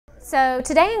So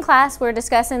today in class we're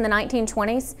discussing the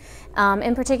 1920s.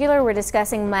 In particular, we're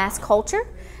discussing mass culture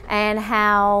and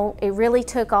how it really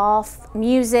took off.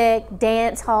 Music,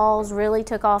 dance halls really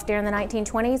took off during the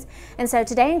 1920s. And so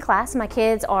today in class my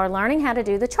kids are learning how to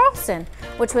do the Charleston,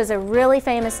 which was a really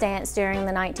famous dance during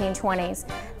the 1920s.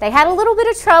 They had a little bit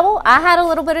of trouble. I had a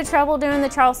little bit of trouble doing the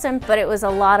Charleston, but it was a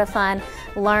lot of fun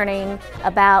learning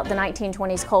about the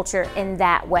 1920s culture in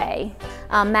that way.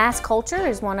 Mass culture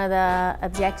is one of the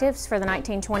objectives for the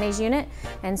 1920s unit,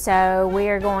 and so we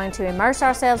are going to immerse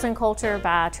ourselves in culture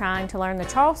by trying to learn the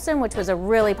Charleston, which was a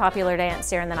really popular dance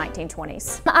during the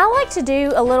 1920s. I like to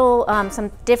do a little, some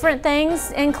different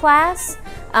things in class.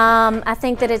 I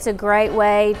think that it's a great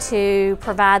way to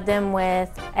provide them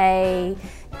with a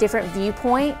different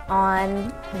viewpoint on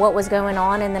what was going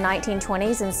on in the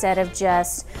 1920s instead of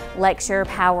just lecture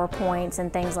PowerPoints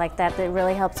and things like that. That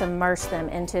really helps immerse them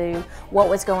into what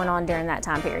was going on during that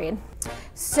time period.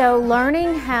 So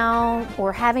learning how,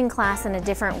 or having class in a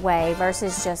different way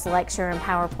versus just lecture and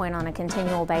PowerPoint on a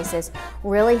continual basis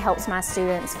really helps my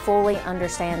students fully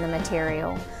understand the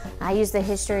material. I use the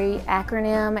history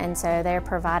acronym, and so they're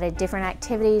provided different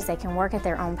activities. They can work at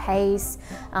their own pace.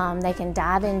 They can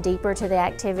dive in deeper to the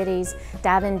activities,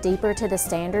 dive in deeper to the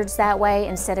standards that way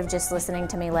instead of just listening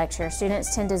to me lecture.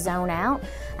 Students tend to zone out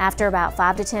after about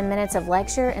 5 to 10 minutes of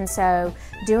lecture, and so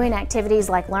doing activities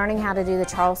like learning how to do the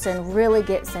Charleston really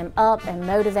gets them up and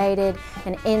motivated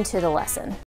and into the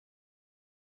lesson.